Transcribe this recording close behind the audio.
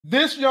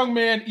This young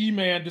man,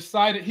 E-Man,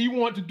 decided he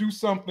wanted to do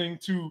something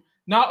to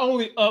not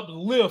only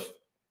uplift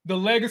the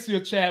legacy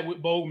of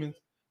Chadwick Boseman,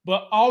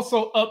 but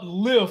also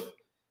uplift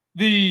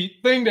the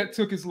thing that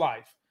took his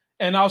life.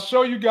 And I'll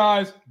show you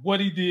guys what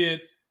he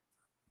did.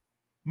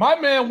 My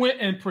man went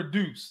and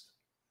produced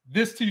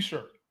this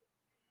t-shirt.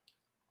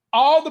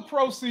 All the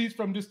proceeds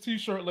from this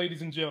t-shirt,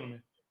 ladies and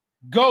gentlemen,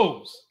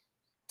 goes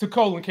to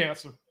colon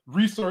cancer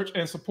research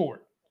and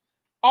support.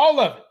 All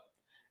of it.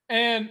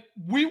 And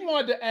we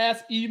wanted to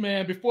ask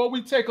E-Man, before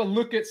we take a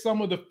look at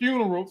some of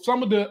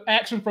the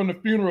action from the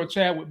funeral of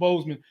Chadwick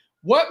Boseman,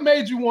 what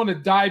made you want to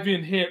dive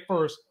in head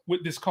first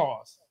with this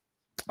cause?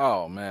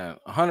 Oh, man.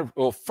 100.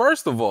 Well,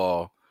 first of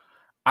all,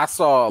 I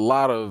saw a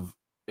lot of,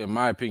 in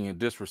my opinion,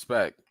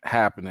 disrespect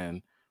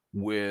happening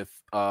with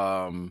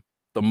the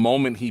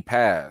moment he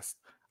passed.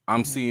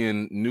 I'm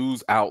seeing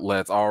news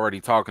outlets already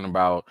talking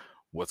about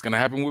what's going to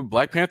happen with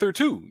Black Panther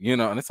 2, you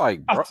know, and it's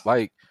like, bro,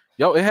 like,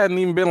 yo, it hadn't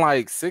even been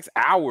like 6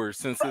 hours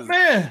since his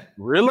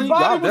really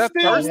y'all that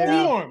thirsty.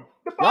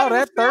 Y'all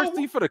that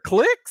thirsty for the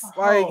clicks?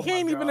 Like, he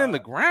ain't even in the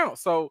ground.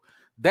 So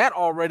that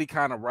already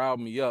kind of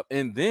riled me up.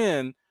 And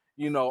then,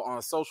 you know,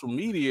 on social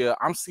media,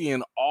 I'm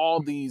seeing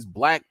all these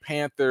Black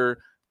Panther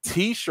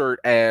t-shirt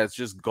ads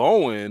just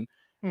going.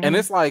 And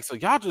it's like, so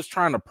y'all just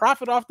trying to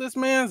profit off this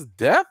man's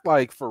death?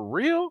 Like, for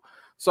real?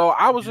 So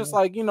I was just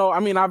like, you know, I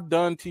mean, I've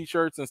done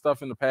t-shirts and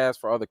stuff in the past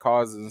for other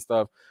causes and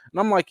stuff. And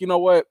I'm like, you know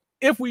what?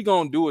 If we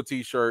gonna do a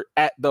t-shirt,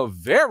 at the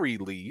very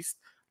least,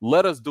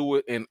 let us do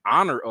it in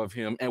honor of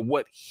him and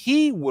what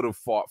he would have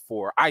fought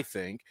for, I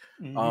think.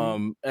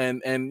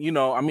 And you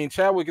know, I mean,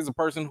 Chadwick is a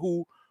person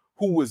who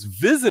was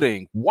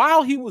visiting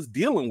while he was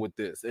dealing with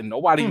this, and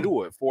nobody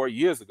knew it 4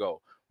 years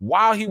ago.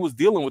 While he was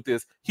dealing with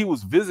this, he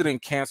was visiting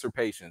cancer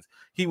patients.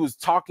 He was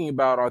talking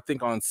about, I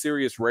think, on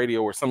Sirius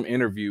Radio or some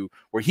interview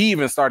where he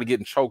even started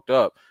getting choked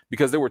up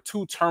because there were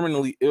 2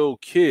 terminally ill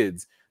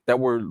kids that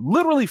were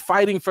literally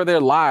fighting for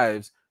their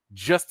lives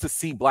just to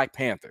see Black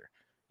Panther.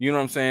 You know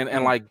what I'm saying?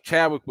 And like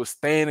Chadwick was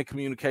staying in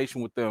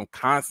communication with them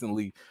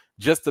constantly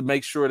just to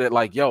make sure that,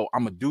 like, yo,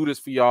 I'm gonna do this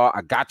for y'all.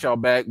 I got y'all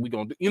back. We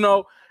gonna do, you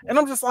know, and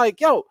I'm just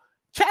like, yo,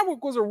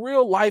 Chadwick was a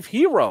real life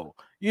hero,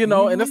 you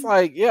know, and it's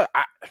like, yeah,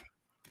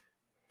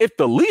 if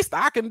the least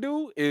I can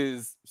do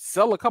is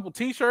sell a couple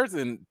t-shirts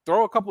and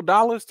throw a couple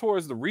dollars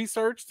towards the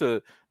research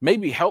to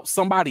maybe help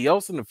somebody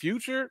else in the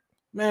future,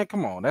 man,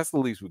 come on, that's the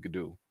least we could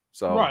do.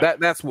 So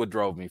that's what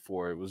drove me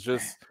for it. Was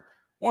just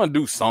want to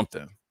do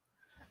something.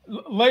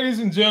 Ladies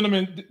and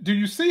gentlemen, do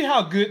you see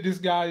how good this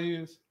guy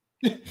is?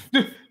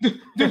 do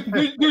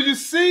you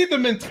see the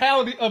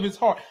mentality of his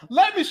heart?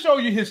 Let me show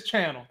you his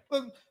channel.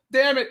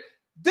 Damn it,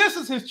 this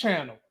is his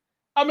channel.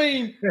 I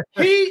mean,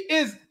 he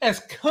is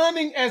as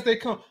cunning as they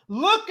come.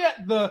 Look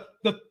at the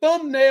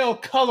thumbnail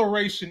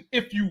coloration,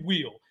 if you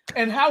will,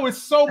 and how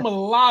it's so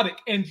melodic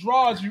and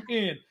draws you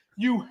in.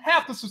 You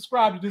have to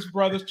subscribe to this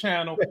brother's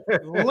channel.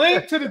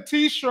 Link to the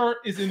t-shirt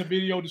is in the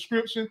video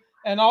description,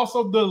 and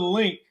also the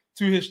link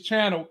to his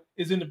channel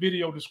is in the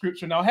video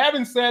description. Now,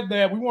 having said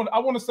that, I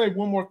want to say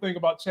one more thing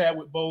about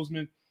Chadwick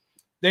Boseman.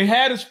 They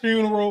had his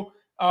funeral.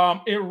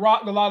 It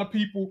rocked a lot of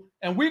people.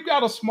 And we've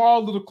got a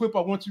small little clip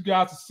I want you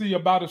guys to see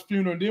about his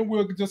funeral. And then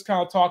we'll just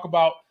kind of talk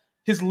about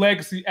his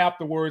legacy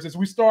afterwards as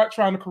we start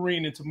trying to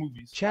careen into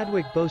movies.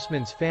 Chadwick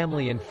Boseman's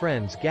family and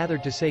friends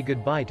gathered to say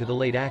goodbye to the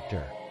late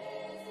actor.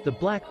 The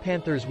Black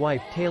Panther's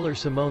wife Taylor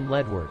Simone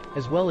Ledward,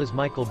 as well as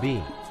Michael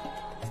B.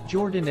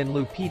 Jordan and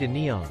Lupita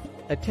Nyong'o,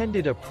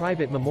 attended a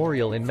private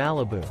memorial in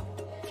Malibu,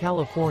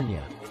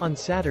 California. On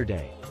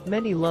Saturday,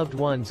 many loved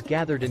ones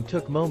gathered and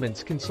took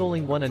moments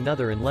consoling one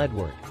another in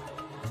Ledward.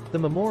 The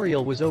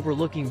memorial was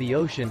overlooking the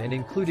ocean and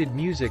included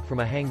music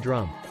from a hang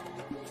drum.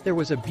 There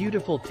was a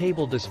beautiful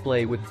table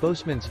display with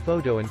Boseman's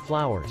photo and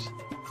flowers.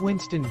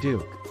 Winston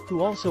Duke,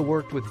 who also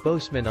worked with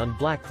Boseman on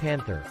Black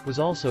Panther, was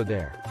also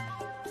there.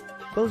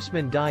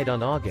 Boseman died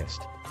on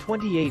August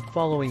 28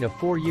 following a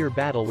 4-year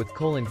battle with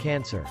colon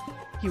cancer.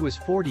 He was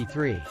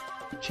 43.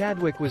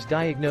 Chadwick was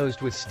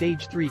diagnosed with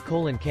stage 3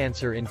 colon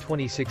cancer in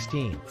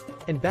 2016,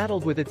 and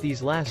battled with it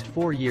these last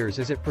 4 years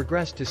as it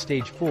progressed to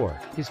stage 4,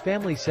 his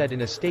family said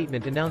in a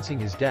statement announcing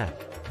his death.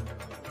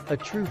 A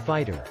true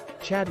fighter,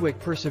 Chadwick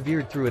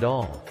persevered through it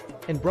all,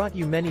 and brought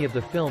you many of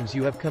the films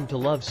you have come to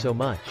love so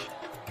much.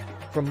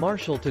 From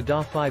Marshall to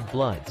Da 5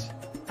 Bloods,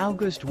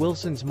 August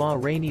Wilson's Ma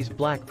Rainey's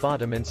Black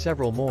Bottom and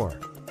several more.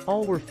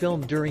 All were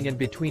filmed during and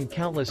between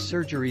countless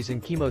surgeries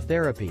and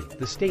chemotherapy,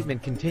 the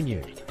statement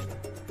continued.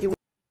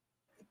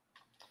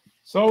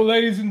 So,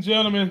 ladies and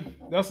gentlemen,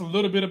 that's a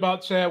little bit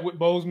about Chadwick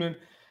Boseman.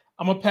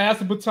 I'm going to pass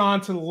the baton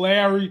to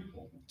Larry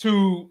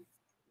to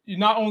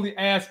not only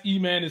ask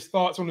E-Man his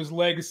thoughts on his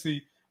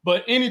legacy,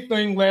 but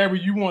anything, Larry,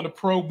 you want to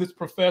probe this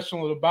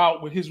professional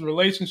about with his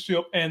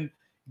relationship and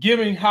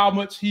giving how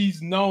much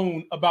he's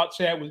known about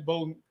Chadwick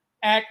Boseman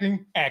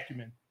acting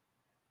acumen.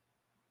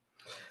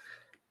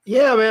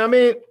 Yeah, man. I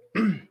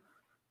mean,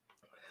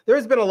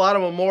 there's been a lot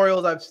of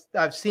memorials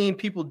I've seen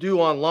people do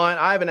online.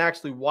 I haven't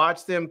actually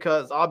watched them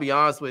because I'll be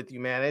honest with you,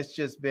 man, it's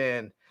just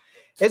been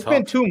It's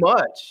been too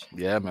much.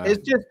 Yeah, man.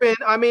 It's just been.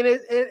 I mean,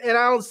 and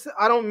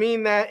I don't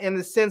mean that in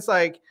the sense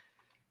like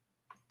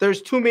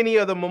there's too many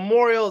of the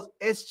memorials.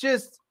 It's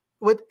just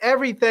with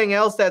everything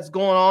else that's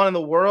going on in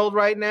the world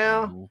right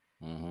now,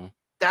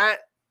 that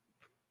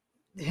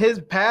his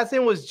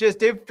passing was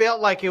just, it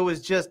felt like it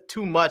was just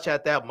too much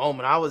at that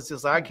moment. I was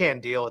just like, I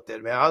can't deal with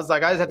it, man. I was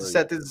like, I just have to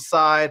set this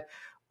aside.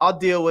 I'll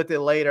deal with it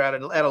later at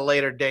a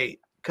later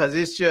date. Because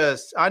it's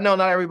just, I know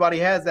not everybody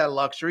has that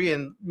luxury.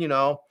 And, you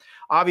know,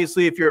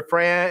 obviously if you're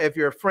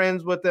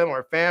friends with them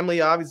or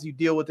family, obviously you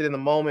deal with it in the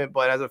moment.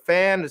 But as a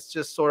fan, it's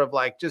just sort of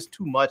like just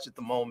too much at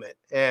the moment.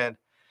 And,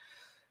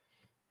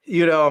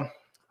 you know,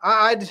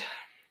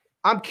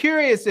 I'm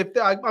curious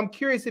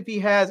if he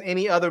has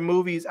any other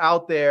movies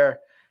out there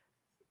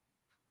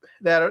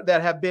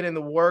that have been in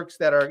the works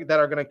that are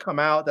going to come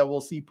out that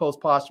we'll see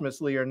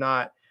posthumously or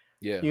not.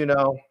 Yeah. You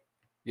know.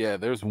 Yeah,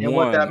 there's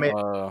one.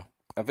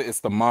 I think it's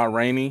the Ma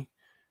Rainey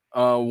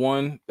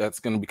one that's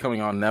going to be coming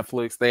on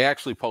Netflix. They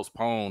actually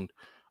postponed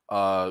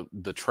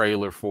the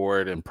trailer for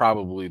it and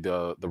probably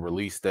the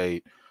release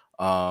date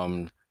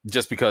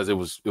just because it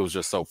was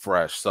just so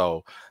fresh.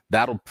 So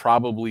that'll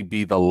probably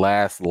be the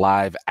last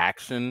live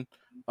action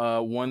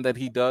one that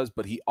he does.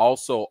 But he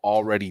also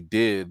already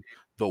did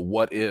the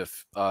What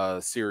If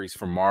series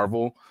from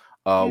Marvel,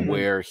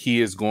 where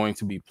he is going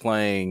to be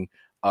playing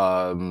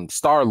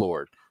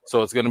Star-Lord.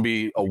 So it's going to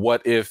be a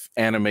What If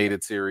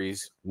animated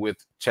series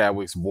with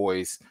Chadwick's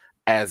voice,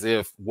 as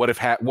if what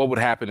would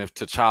happen if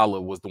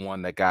T'Challa was the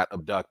one that got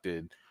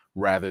abducted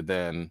rather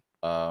than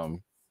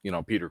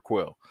Peter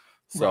Quill.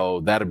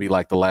 So that'll be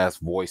like the last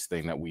voice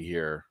thing that we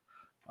hear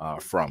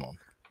from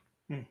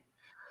him.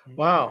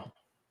 Wow.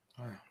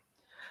 Well,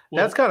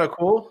 that's kind of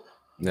cool.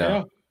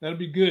 Yeah, that'll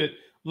be good.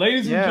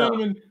 Ladies and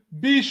gentlemen,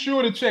 be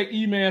sure to check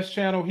E-Man's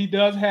channel. He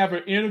does have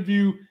an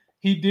interview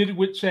he did it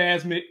with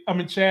Chadwick,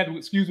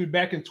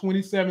 back in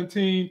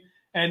 2017,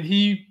 and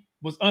he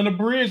was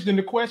unabridged in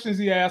the questions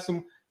he asked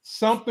him,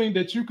 something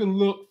that you can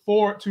look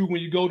forward to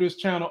when you go to his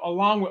channel,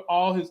 along with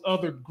all his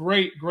other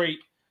great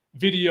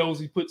videos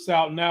he puts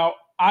out. Now,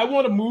 I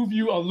want to move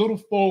you a little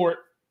forward,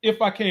 if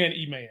I can,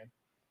 E-Man.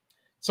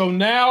 So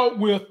now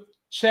with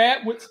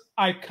Chadwick's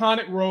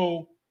iconic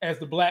role as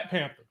the Black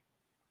Panther,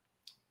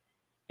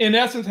 in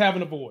essence,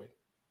 having a void.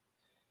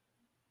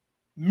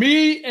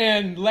 Me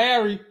and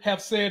Larry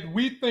have said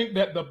we think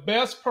that the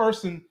best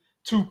person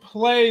to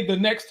play the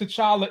next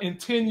T'Challa in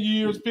 10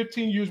 years,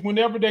 15 years,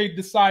 whenever they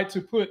decide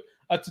to put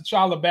a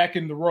T'Challa back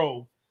in the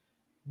role,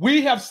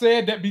 we have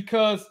said that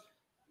because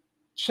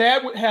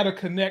Chadwick had a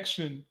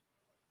connection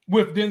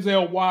with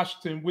Denzel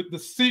Washington, with the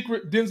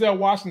secret Denzel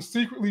Washington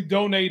secretly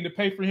donating to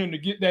pay for him to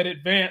get that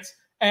advanced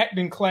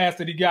acting class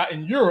that he got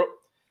in Europe.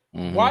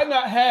 Why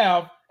not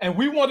have, and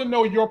we want to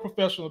know your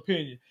professional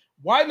opinion,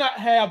 why not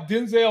have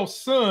Denzel's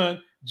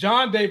son,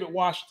 John David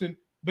Washington,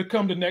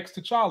 become the next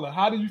T'Challa?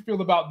 How do you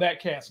feel about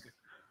that casket?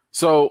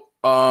 So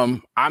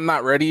I'm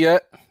not ready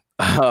yet.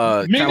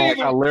 Kind of like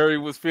how Larry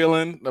was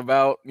feeling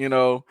about,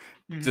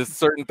 just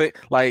certain things.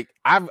 Like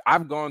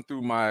I've gone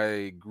through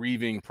my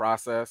grieving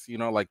process,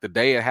 like the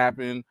day it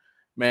happened,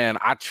 man,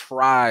 I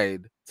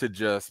tried to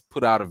just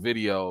put out a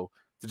video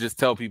to just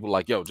tell people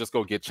like, yo, just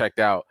go get checked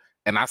out.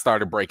 And I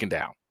started breaking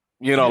down.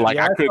 I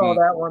couldn't. Saw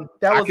that one.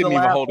 That was couldn't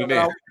even hold it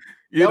in.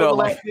 That was the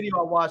last video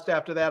I watched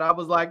after that. I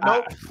was like,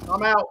 nope,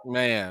 I'm out.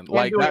 Man,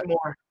 like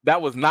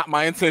that was not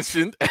my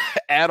intention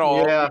at all.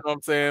 Yeah. You know what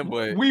I'm saying?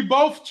 But we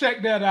both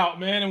checked that out,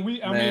 man. And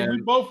we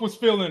both was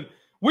feeling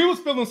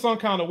some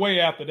kind of way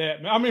after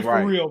that, man. I mean,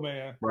 for real,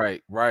 man.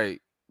 Right.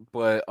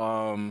 But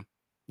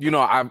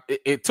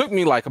it took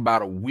me like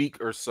about a week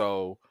or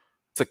so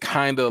to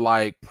kind of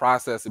like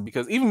process it,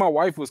 because even my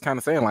wife was kind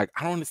of saying like,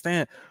 I don't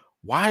understand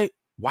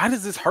why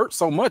does this hurt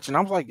so much? And I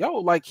was like, yo,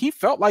 like he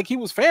felt like he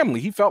was family.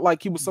 He felt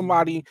like he was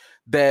somebody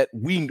that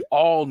we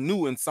all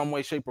knew in some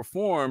way, shape, or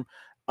form.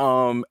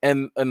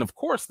 And of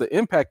course the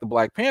impact of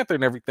Black Panther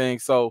and everything.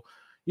 So,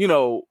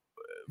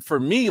 for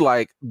me,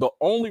 like the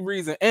only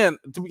reason, and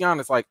to be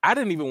honest, like I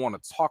didn't even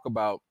want to talk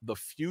about the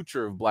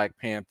future of Black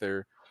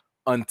Panther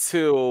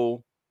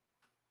until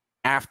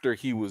after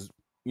he was,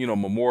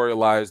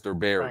 memorialized or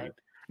buried. Right.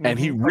 And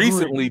he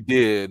recently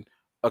did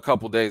a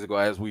couple days ago,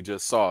 as we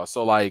just saw.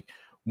 So like,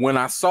 when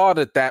I saw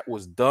that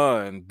was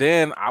done,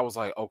 then I was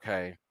like,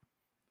 okay,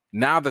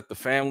 now that the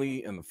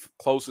family and the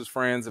closest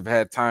friends have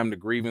had time to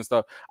grieve and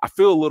stuff, I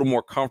feel a little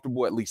more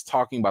comfortable at least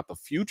talking about the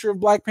future of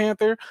Black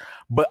Panther,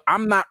 but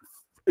I'm not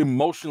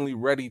emotionally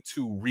ready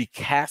to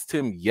recast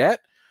him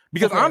yet,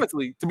 because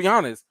honestly, to be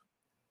honest,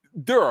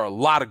 there are a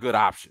lot of good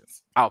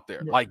options out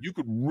there. Yeah. Like you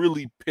could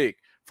really pick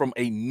from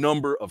a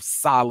number of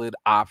solid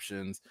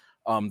options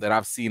that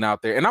I've seen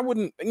out there, and I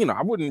wouldn't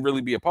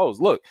really be opposed.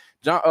 Look,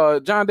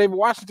 John David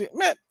Washington,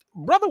 man,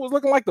 brother was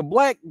looking like the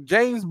Black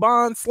James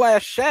Bond /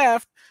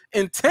 Shaft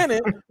in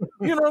Tenet.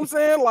 You know what I'm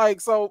saying? Like,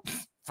 so,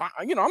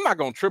 I'm not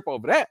gonna trip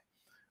over that.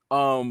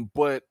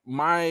 But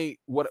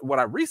what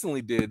I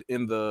recently did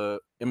in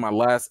my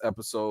last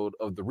episode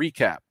of the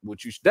recap,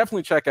 which you should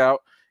definitely check out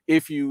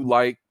if you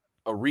like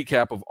a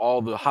recap of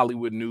all the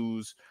Hollywood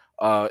news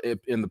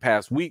in the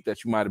past week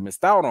that you might have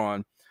missed out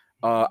on,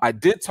 I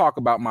did talk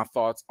about my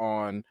thoughts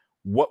on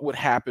what would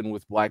happen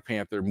with Black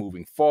Panther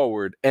moving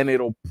forward, and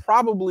it'll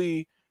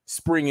probably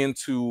spring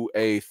into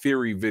a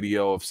theory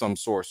video of some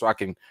sort so I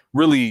can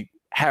really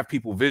have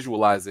people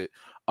visualize it,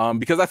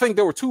 because I think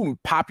there were two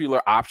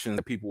popular options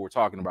that people were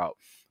talking about.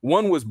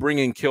 One was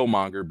bringing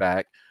Killmonger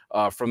back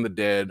from the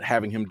dead,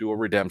 having him do a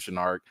redemption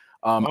arc.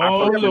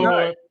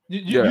 Lord.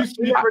 You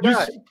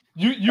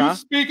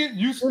speaking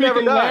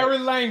Larry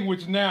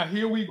language now.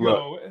 Here we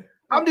go. Look,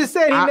 I'm just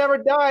saying he never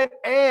died,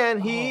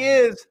 and he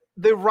is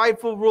the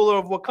rightful ruler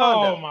of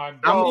Wakanda. Oh my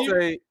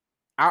God!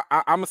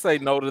 I'm gonna say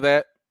no to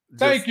that.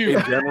 Thank you.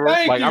 In general,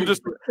 I'm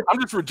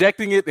just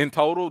rejecting it in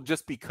total,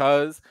 just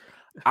because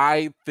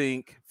I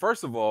think,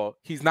 first of all,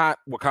 he's not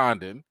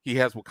Wakandan. He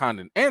has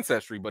Wakandan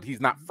ancestry, but he's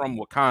not from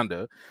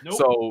Wakanda. Nope.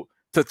 So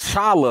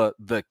T'Challa,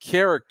 the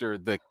character,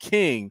 the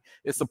king,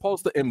 is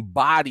supposed to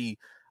embody,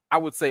 I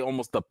would say,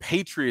 almost the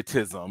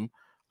patriotism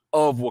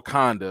of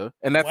Wakanda,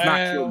 and that's not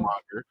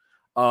Killmonger.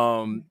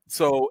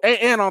 So,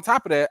 and on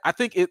top of that, I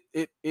think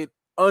it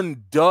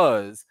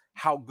undoes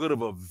how good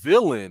of a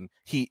villain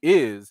he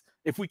is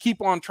if we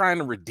keep on trying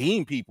to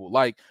redeem people.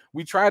 Like,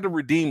 we tried to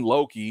redeem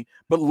Loki,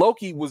 but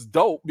Loki was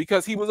dope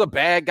because he was a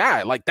bad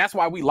guy. Like, that's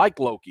why we like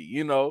Loki,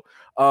 you know.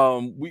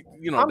 I'm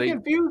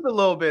confused a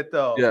little bit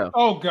though. Yeah.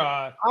 Oh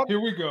God. Here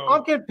we go.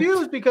 I'm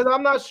confused because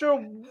I'm not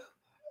sure.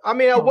 I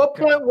mean, at what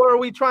point were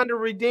we trying to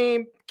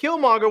redeem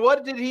Killmonger?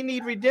 What did he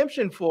need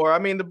redemption for? I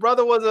mean, the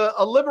brother was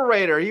a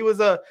liberator. He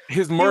was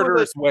his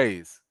murderous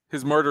ways.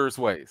 His murderous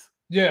ways.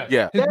 Yeah.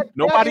 Yeah.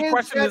 Nobody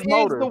questioned his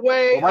motive.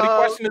 Nobody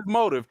questioned his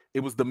motive.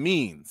 It was the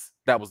means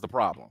that was the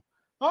problem.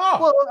 Oh.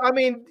 Well, I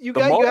mean, you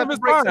have to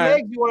break some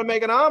eggs. You want to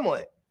make an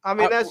omelet. I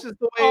mean, that's just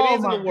the way it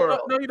is in the world.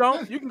 No, you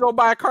don't. You can go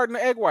buy a carton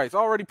of egg whites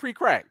already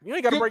pre-cracked. You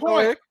ain't got to break no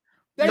egg.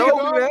 There's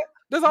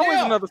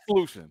always another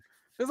solution.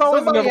 There's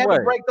always another way.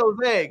 To break those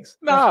eggs.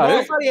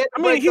 Somebody had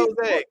to break those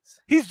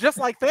eggs. He's just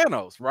like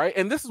Thanos, right?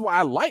 And this is why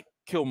I like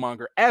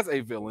Killmonger as a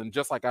villain,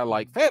 just like I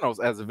like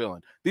Thanos as a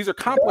villain. These are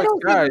complex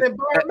guys. He's an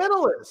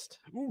environmentalist.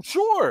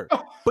 Sure,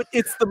 but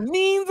it's the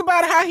means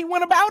about how he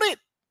went about it.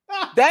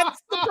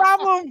 That's the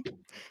problem.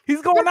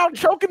 He's going out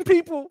choking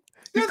people.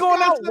 He's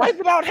going out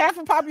wiping out half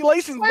the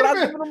population without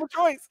giving them a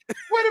choice.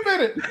 Wait a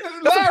minute,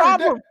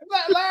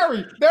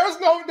 Larry. There's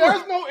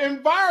no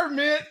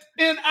environment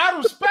in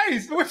outer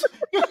space.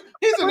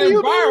 He's an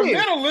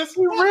environmentalist.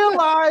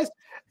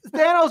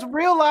 Thanos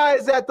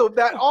realized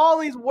that all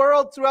these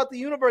worlds throughout the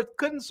universe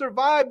couldn't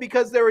survive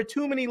because there were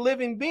too many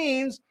living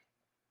beings.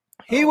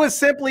 He was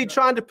simply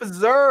trying to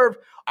preserve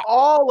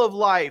all of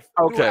life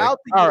throughout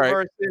the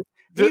universe. Right.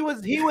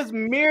 He was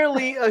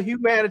merely a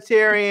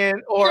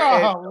humanitarian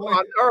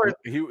on Earth.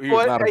 He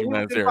was not a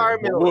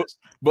humanitarian.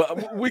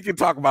 But we can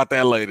talk about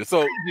that later.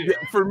 So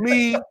for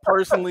me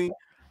personally,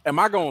 am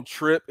I going to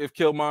trip if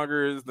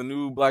Killmonger is the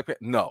new Black Panther?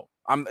 No.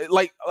 I'm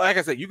like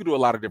I said, you could do a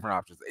lot of different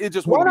options. It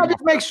just why not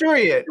just make sure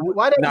yet?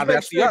 Why not?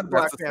 That's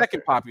the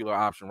second popular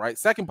option, right?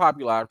 Second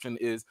popular option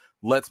is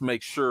let's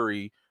make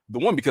Shuri the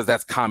one, because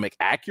that's comic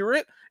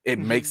accurate. It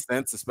makes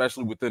sense,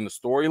 especially within the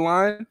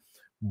storyline.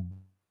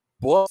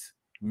 But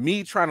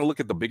me trying to look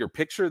at the bigger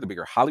picture, the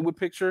bigger Hollywood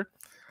picture,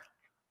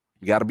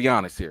 you got to be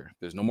honest here.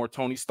 There's no more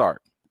Tony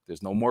Stark.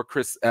 There's no more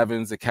Chris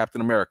Evans and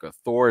Captain America.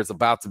 Thor is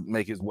about to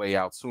make his way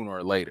out sooner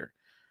or later.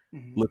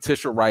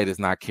 Letitia Wright is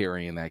not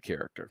carrying that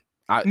character.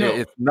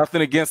 It's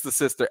nothing against the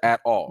sister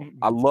at all.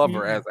 I love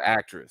her as an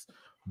actress,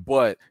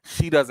 but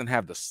she doesn't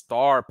have the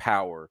star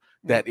power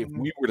that if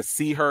we were to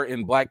see her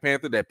in Black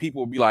Panther, that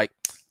people would be like,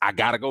 I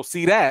gotta go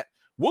see that.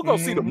 We'll go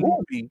see the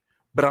movie,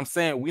 but I'm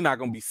saying we're not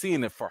going to be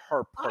seeing it for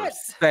her per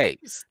se.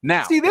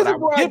 Now, see, this is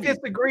where I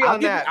disagree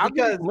on that.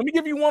 Let me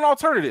give you one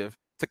alternative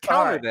to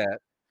counter that,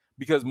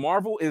 because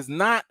Marvel is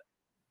not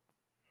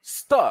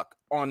stuck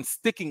on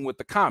sticking with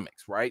the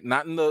comics, right?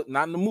 Not in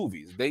the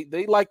movies.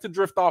 They like to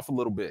drift off a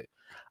little bit.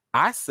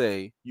 I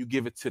say you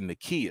give it to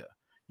Nakia.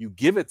 You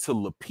give it to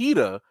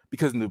Lupita,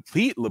 because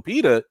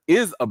Lupita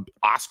is an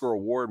Oscar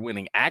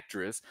award-winning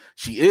actress.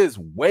 She is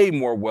way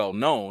more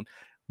well-known.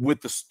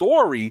 With the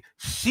story,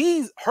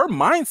 her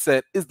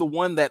mindset is the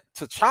one that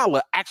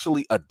T'Challa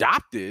actually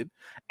adopted.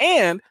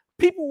 And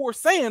people were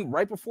saying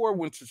right before,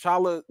 when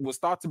T'Challa was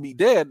thought to be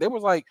dead, they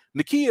was like,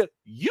 Nakia,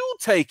 you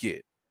take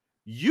it.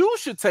 You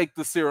should take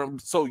the serum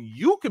so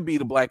you could be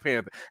the Black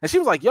Panther. And she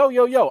was like,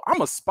 yo,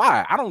 I'm a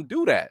spy. I don't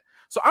do that.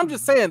 So I'm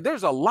just saying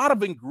there's a lot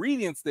of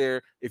ingredients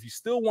there. If you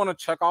still want to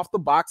check off the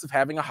box of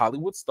having a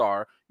Hollywood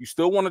star, you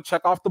still want to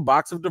check off the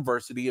box of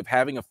diversity of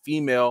having a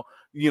female,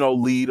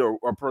 lead or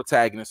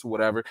protagonist or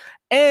whatever,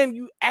 and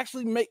you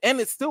actually and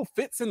it still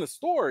fits in the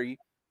story,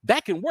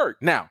 that can work.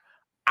 Now,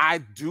 I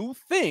do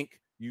think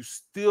you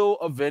still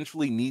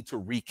eventually need to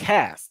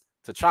recast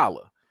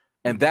T'Challa.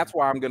 And that's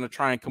why I'm going to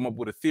try and come up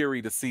with a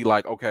theory to see,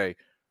 like, okay,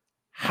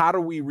 how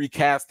do we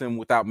recast him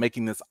without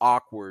making this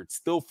awkward,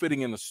 still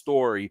fitting in the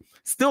story,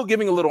 still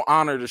giving a little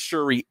honor to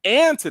Shuri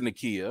and to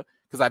Nakia,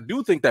 because I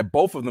do think that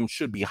both of them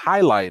should be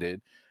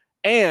highlighted,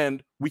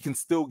 and we can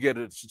still get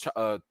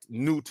a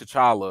new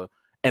T'Challa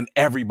and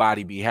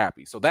everybody be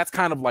happy. So that's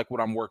kind of like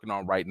what I'm working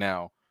on right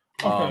now.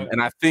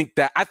 And I think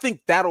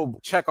that'll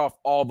check off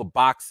all the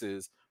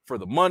boxes for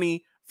the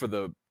money, for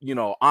the, you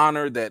know,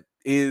 honor that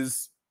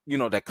is, you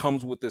know, that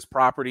comes with this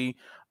property,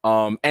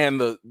 and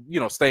the, you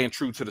know, staying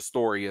true to the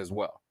story as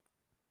well.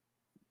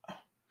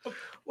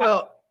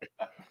 Well,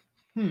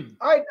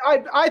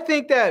 I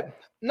think that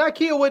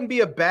Nakia wouldn't be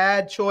a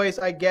bad choice,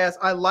 I guess.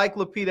 I like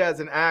Lupita as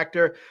an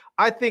actor.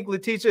 I think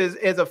Letitia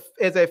is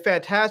a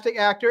fantastic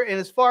actor. And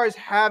as far as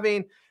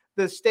having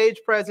the stage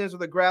presence or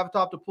the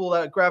gravitas to pull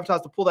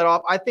that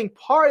off, I think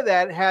part of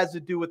that has to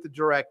do with the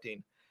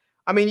directing.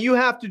 I mean, you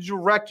have to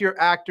direct your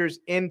actors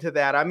into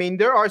that. I mean,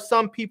 there are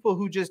some people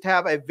who just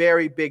have a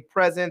very big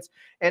presence,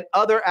 and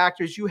other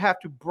actors, you have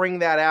to bring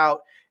that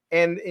out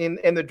in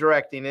the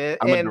directing. And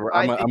I think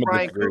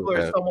Ryan Coogler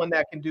is someone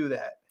that can do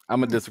that.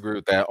 I'm gonna disagree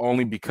with that,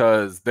 only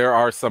because there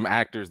are some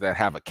actors that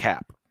have a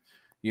cap.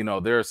 You know,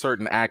 there are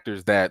certain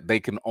actors that they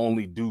can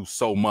only do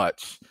so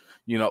much.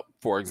 You know,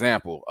 for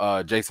example,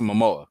 Jason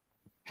Momoa.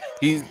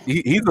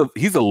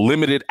 He's a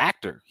limited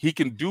actor. He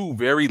can do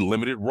very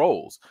limited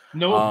roles.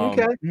 No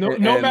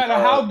matter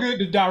how good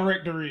the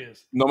director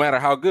is. No matter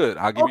how good.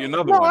 I'll give you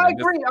another one. I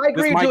agree. I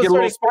agree. I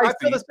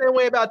feel the same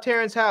way about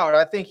Terrence Howard.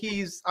 I think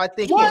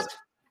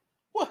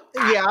what?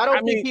 Yeah, I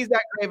don't think he's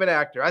that great of an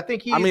actor. I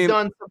think he's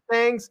done some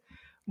things,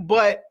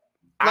 but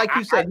like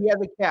you said, he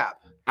has a cap.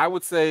 I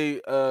would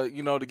say,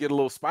 you know, to get a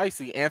little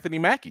spicy, Anthony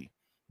Mackie,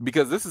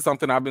 because this is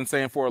something I've been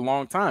saying for a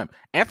long time.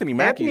 Anthony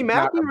Mackie,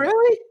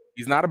 really?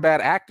 He's not a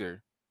bad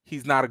actor.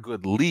 He's not a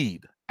good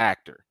lead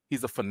actor.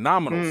 He's a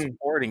phenomenal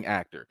supporting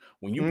actor.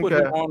 When you put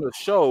him on a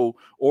show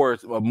or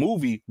a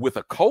movie with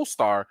a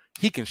co-star,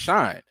 he can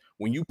shine.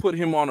 When you put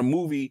him on a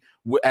movie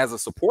as a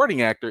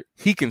supporting actor,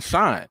 he can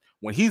shine.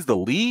 When he's the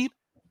lead,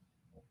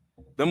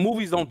 the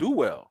movies don't do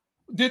well.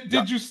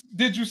 Did you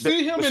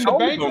see him in The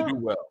Banker? Don't do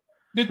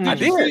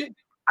well.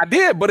 I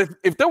did, but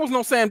if there was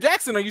no Sam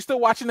Jackson, are you still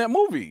watching that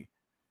movie?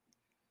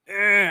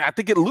 I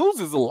think it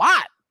loses a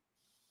lot.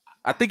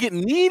 I think it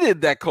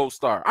needed that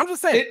co-star. I'm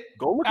just saying,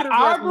 go look at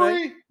his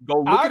resume. Go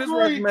look at his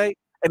resume.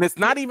 And it's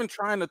not even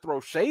trying to throw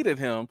shade at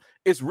him.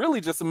 It's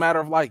really just a matter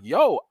of like,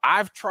 yo,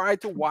 I've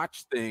tried to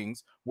watch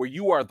things where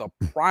you are the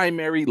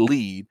primary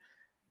lead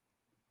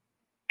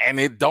and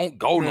it don't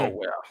go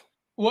nowhere.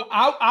 Well,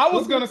 I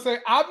was going to say,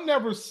 I've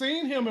never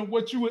seen him in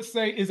what you would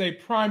say is a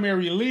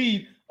primary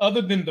lead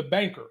other than The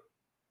Banker.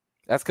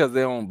 That's because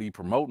they don't be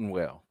promoting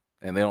well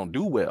and they don't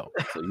do well.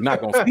 So you're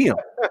not going to see him.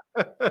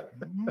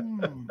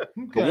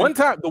 The one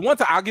time,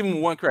 I'll give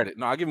him one credit.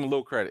 No, I'll give him a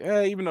little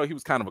credit. Even though he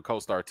was kind of a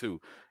co-star too.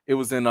 It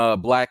was in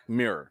Black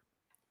Mirror.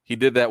 He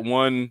did that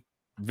one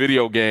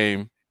video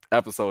game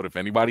episode. If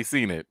anybody's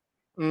seen it,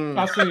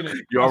 I've seen it.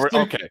 You already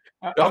okay?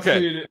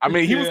 Okay. I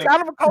mean, he was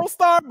kind of a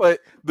co-star,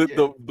 but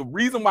the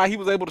reason why he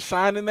was able to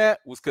shine in that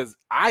was because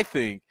I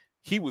think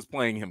he was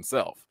playing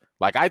himself.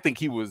 Like I think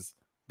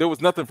there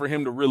was nothing for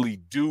him to really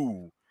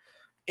do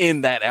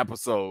in that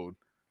episode.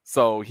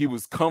 So he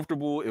was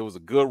comfortable. It was a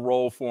good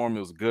role for him.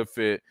 It was a good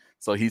fit.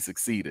 So he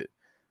succeeded.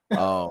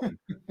 But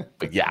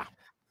yeah.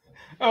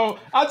 Oh,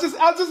 I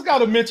just got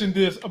to mention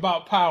this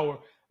about Power.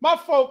 My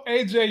folk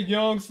AJ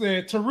Young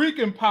said Tariq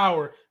in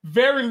Power,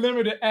 very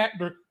limited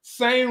actor,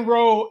 same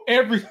role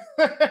every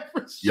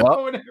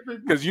show and every.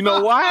 Because you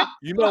know why?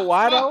 You know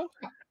why though?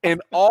 In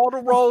all the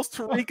roles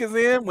Tariq is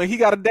in, when he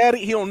got a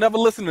daddy, he don't never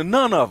listen to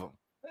none of them.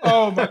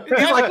 Oh my!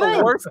 He's like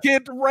the worst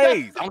kid to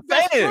raise. I'm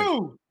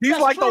saying he's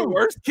like the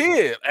worst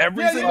kid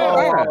every single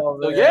time.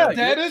 So yeah,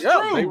 that is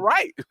true. They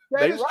right.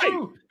 That is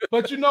true.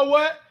 But you know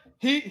what?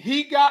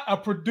 He got a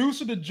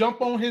producer to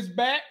jump on his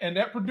back, and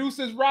that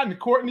producer is Rodney.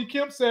 Courtney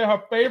Kemp said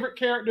her favorite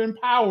character in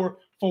Power,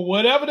 for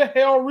whatever the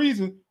hell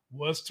reason,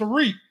 was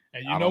Tariq.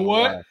 And you know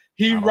what?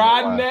 He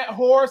riding that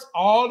horse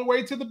all the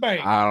way to the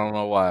bank. I don't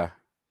know why.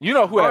 You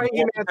know who had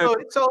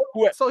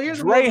so here's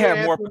Dre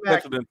had more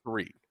potential than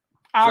Tariq.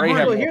 I agree.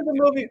 So here's a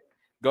movie.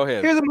 Go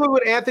ahead. Here's a movie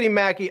with Anthony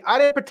Mackie. I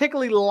didn't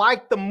particularly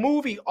like the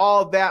movie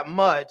all that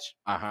much,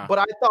 but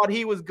I thought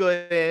he was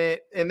good in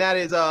it, and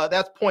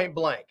that's Point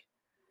Blank.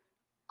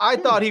 I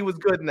thought he was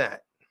good in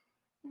that.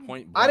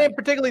 Point Blank. I didn't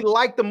particularly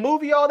like the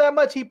movie all that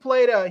much. He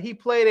played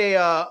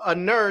a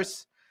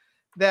nurse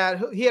that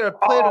he had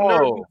played a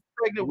nurse whose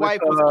pregnant wife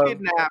was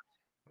kidnapped,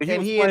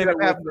 and he ended up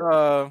having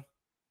the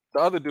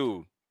other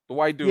dude. The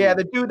white dude. Yeah,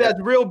 the dude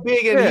that's real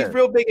big, and he's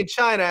real big in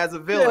China as a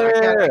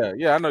villain.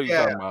 Yeah, I know you're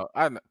talking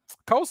about.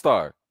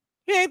 Co-star.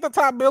 He ain't the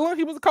top villain.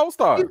 He was a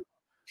co-star.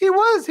 He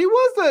was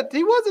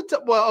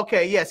well,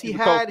 okay, yes, he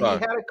had a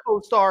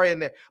co-star in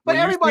there. But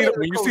when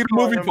you see the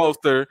movie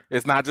poster,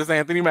 it's not just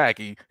Anthony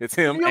Mackie, it's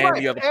him and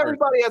the other person.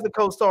 Everybody has a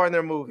co-star in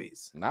their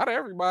movies. Not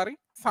everybody.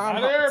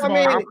 Not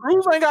everybody. Tom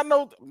Cruise ain't got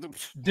no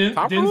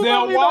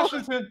Denzel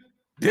Washington.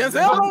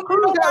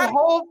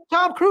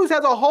 Tom Cruise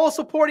has a whole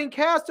supporting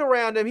cast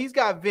around him. He's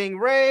got Ving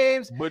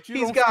Rhames. But you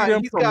don't see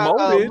him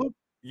promoted.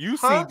 You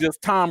see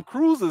just Tom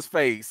Cruise's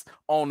face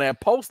on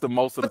that poster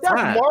most of the time.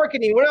 That's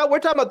marketing. We're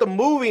talking about the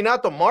movie,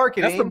 not the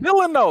marketing. That's the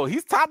villain, though.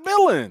 He's top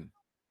villain.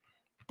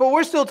 But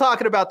we're still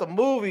talking about the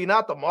movie,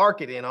 not the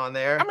marketing on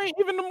there. I mean,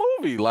 even the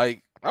movie,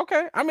 like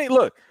Okay. I mean,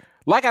 look,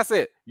 like I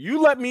said,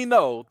 you let me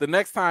know the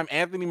next time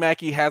Anthony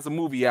Mackie has a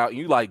movie out and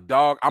you like,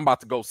 dog, I'm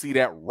about to go see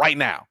that right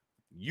now.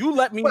 You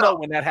let me know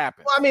when that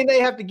happens. Well, I mean, they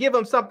have to give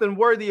him something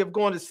worthy of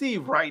going to see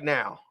right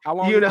now. How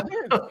long has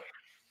it been?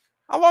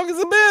 How long has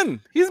it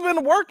been? He's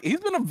been working. He's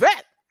been a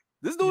vet.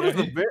 This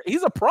dude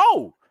he's a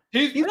pro.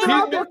 He's been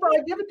out there for,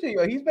 I give it to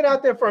you. He's been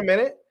out there for a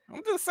minute.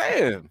 I'm just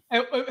saying.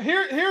 And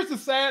here's the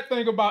sad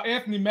thing about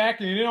Anthony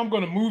Mackie, and then I'm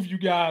going to move you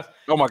guys.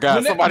 Oh my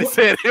God! Somebody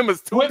said him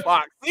as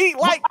Tupac. See,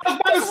 like I was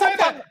about to say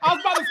that. I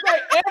was about to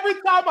say every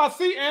time I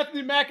see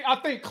Anthony Mackie, I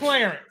think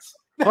Clarence.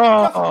 Every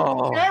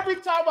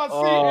time I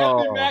see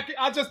Anthony Mackie,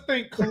 I just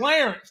think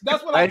Clarence.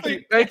 That's what I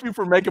think. Thank you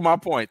for making my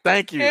point.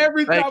 Thank you.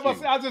 Every time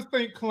I just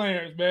think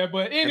Clarence, man.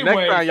 But anyway, and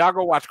next time y'all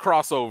go watch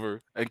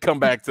Crossover and come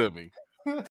back to me.